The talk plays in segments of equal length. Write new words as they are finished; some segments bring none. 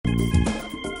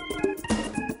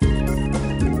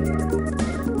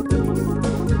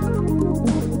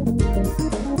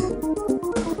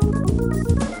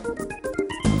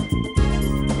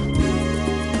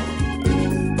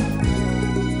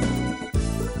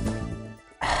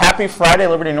Happy Friday,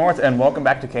 Liberty North, and welcome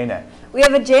back to KNET. We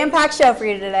have a jam-packed show for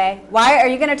you today. Wyatt, are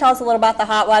you going to tell us a little about the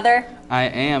hot weather? I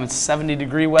am. It's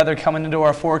 70-degree weather coming into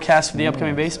our forecast for the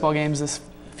upcoming baseball games this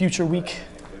future week.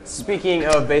 Speaking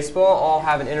of baseball, I'll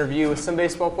have an interview with some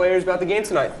baseball players about the game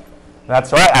tonight.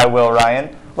 That's right, I will,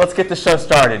 Ryan. Let's get the show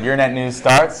started. Your Net News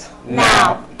starts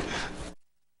now.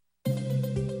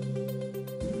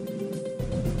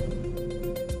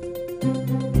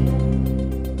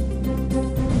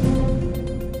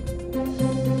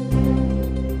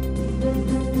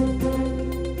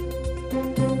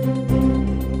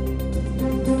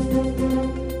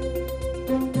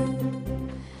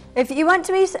 If you want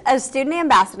to be a student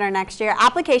ambassador next year,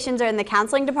 applications are in the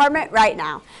counseling department right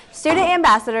now. Student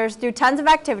ambassadors do tons of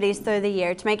activities through the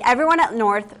year to make everyone at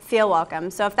North feel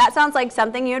welcome. So if that sounds like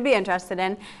something you would be interested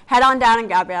in, head on down and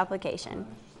grab your application.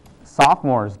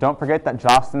 Sophomores, don't forget that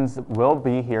Jostens will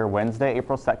be here Wednesday,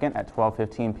 April 2nd at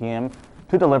 12:15 p.m.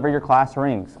 to deliver your class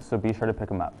rings, so be sure to pick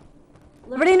them up.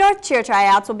 Liberty North cheer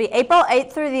tryouts will be April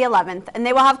 8th through the 11th, and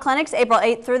they will have clinics April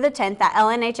 8th through the 10th at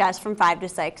LNHS from 5 to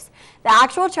 6. The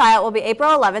actual tryout will be April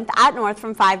 11th at North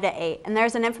from 5 to 8, and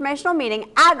there's an informational meeting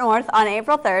at North on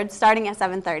April 3rd starting at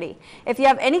 7:30. If you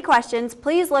have any questions,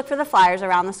 please look for the flyers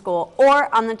around the school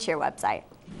or on the cheer website.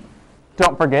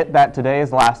 Don't forget that today is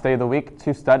the last day of the week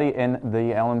to study in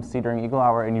the LMC during Eagle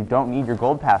Hour, and you don't need your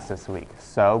gold pass this week.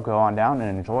 So go on down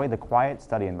and enjoy the quiet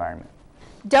study environment.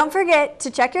 Don't forget to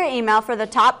check your email for the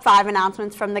top 5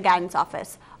 announcements from the guidance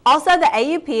office. Also, the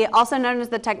AUP, also known as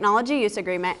the Technology Use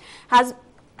Agreement,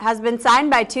 has been signed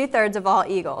by 2/3 of all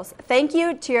Eagles. Thank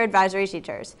you to your advisory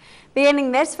teachers.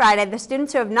 Beginning this Friday, the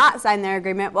students who have not signed their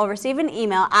agreement will receive an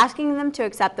email asking them to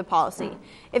accept the policy.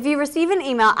 If you receive an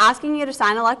email asking you to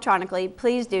sign electronically,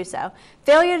 please do so.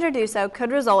 Failure to do so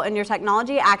could result in your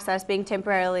technology access being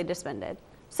temporarily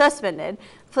suspended.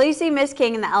 Please see Ms.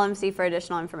 King in the LMC for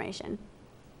additional information.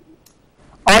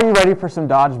 Are you ready for some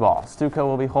dodgeball? Stuco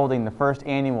will be holding the first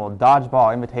annual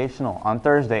Dodgeball Invitational on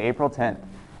Thursday, April 10th.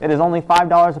 It is only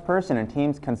 $5 a person and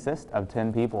teams consist of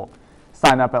 10 people.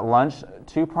 Sign up at lunch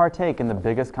to partake in the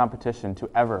biggest competition to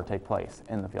ever take place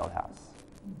in the field house.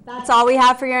 That's all we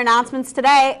have for your announcements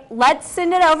today. Let's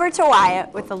send it over to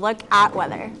Wyatt with a look at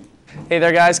weather. Hey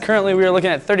there, guys. Currently, we are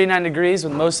looking at 39 degrees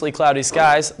with mostly cloudy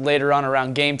skies. Later on,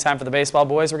 around game time for the baseball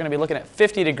boys, we're going to be looking at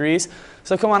 50 degrees.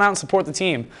 So come on out and support the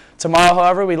team. Tomorrow,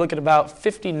 however, we look at about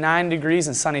 59 degrees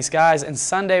and sunny skies. And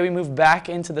Sunday, we move back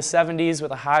into the 70s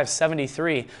with a high of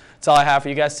 73. That's all I have for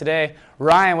you guys today.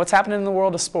 Ryan, what's happening in the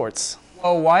world of sports?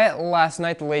 Well, Wyatt, last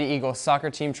night the Lady Eagles soccer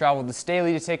team traveled to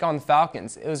Staley to take on the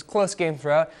Falcons. It was a close game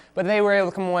throughout, but they were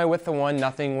able to come away with the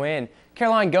 1-0 win.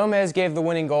 Caroline Gomez gave the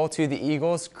winning goal to the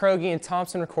Eagles. Krogi and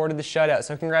Thompson recorded the shutout,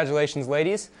 so congratulations,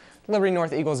 ladies. The Liberty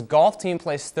North Eagles golf team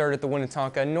placed third at the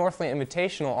Winnetonka Northland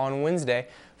Invitational on Wednesday,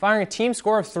 firing a team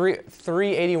score of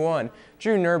 381.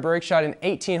 Drew Nurburg shot an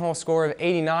 18-hole score of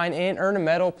 89 and earned a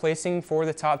medal placing for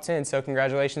the top 10, so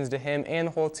congratulations to him and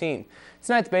the whole team.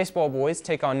 Tonight, the baseball boys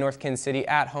take on North Kansas City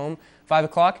at home, 5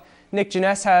 o'clock. Nick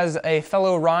Janess has a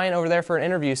fellow Ryan over there for an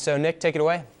interview, so Nick, take it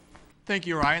away. Thank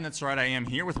you, Ryan. That's right, I am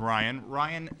here with Ryan.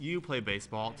 Ryan, you play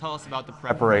baseball. Tell us about the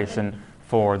Preparation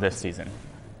for this season.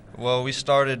 Well, we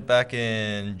started back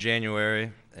in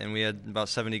January, and we had about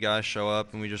 70 guys show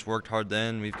up, and we just worked hard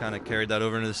then. We've kind of carried that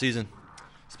over into the season.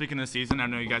 Speaking of the season, I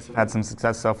know you guys have Had some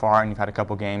success so far, and you've had a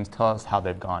couple games. Tell us how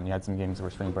they've gone. You had some games over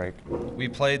spring break. We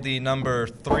played the number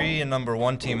 3 and number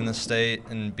 1 team in the state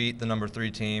and beat the number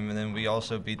 3 team, and then we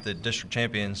also beat the district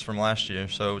champions from last year,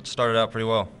 so it started out pretty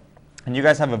well. And you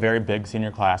guys have a very big senior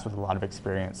class with a lot of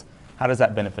experience. How does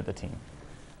that benefit the team?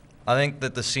 I think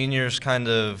that the seniors kind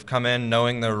of come in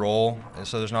knowing their role, and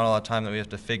so there's not a lot of time that we have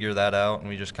to figure that out, and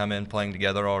we just come in playing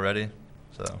together already.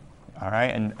 So. All right,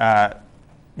 and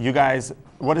you guys,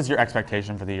 what is your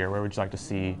expectation for the year? Where would you like to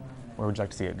see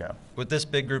it go? With this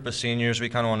big group of seniors, we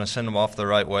kind of want to send them off the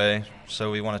right way,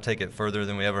 so we want to take it further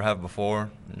than we ever have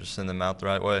before and just send them out the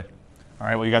right way. All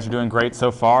right, well, you guys are doing great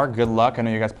so far. Good luck. I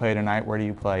know you guys play tonight. Where do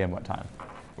you play and what time?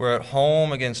 We're at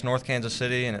home against North Kansas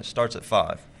City, and it starts at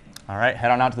 5. All right, head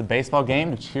on out to the baseball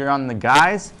game to cheer on the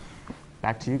guys.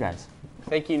 Back to you guys.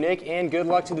 Thank you, Nick, and good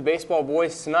luck to the baseball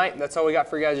boys tonight. That's all we got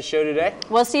for you guys' show today.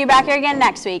 We'll see you back here again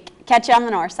next week. Catch you on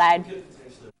the north side.